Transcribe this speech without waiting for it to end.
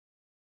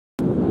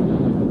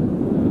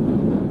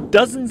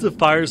Dozens of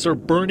fires are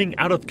burning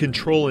out of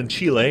control in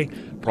Chile,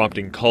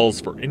 prompting calls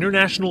for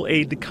international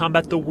aid to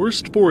combat the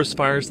worst forest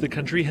fires the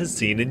country has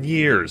seen in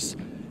years.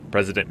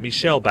 President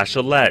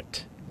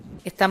Bachelet.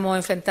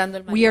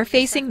 We are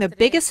facing the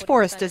biggest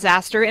forest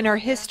disaster in our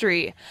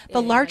history,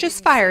 the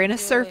largest fire in a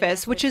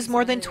surface which is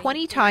more than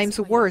 20 times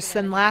worse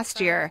than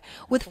last year,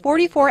 with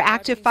 44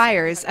 active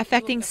fires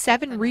affecting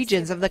 7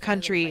 regions of the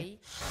country.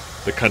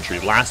 The country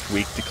last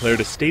week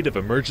declared a state of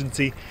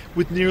emergency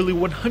with nearly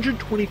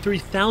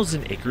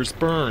 123,000 acres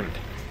burned.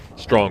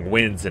 Strong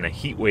winds and a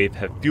heat wave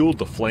have fueled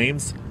the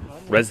flames.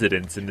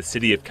 Residents in the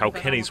city of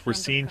Cauquenes were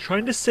seen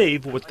trying to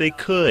save what they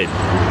could.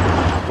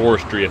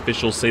 Forestry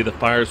officials say the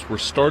fires were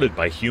started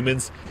by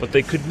humans, but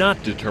they could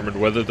not determine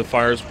whether the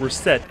fires were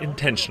set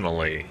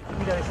intentionally.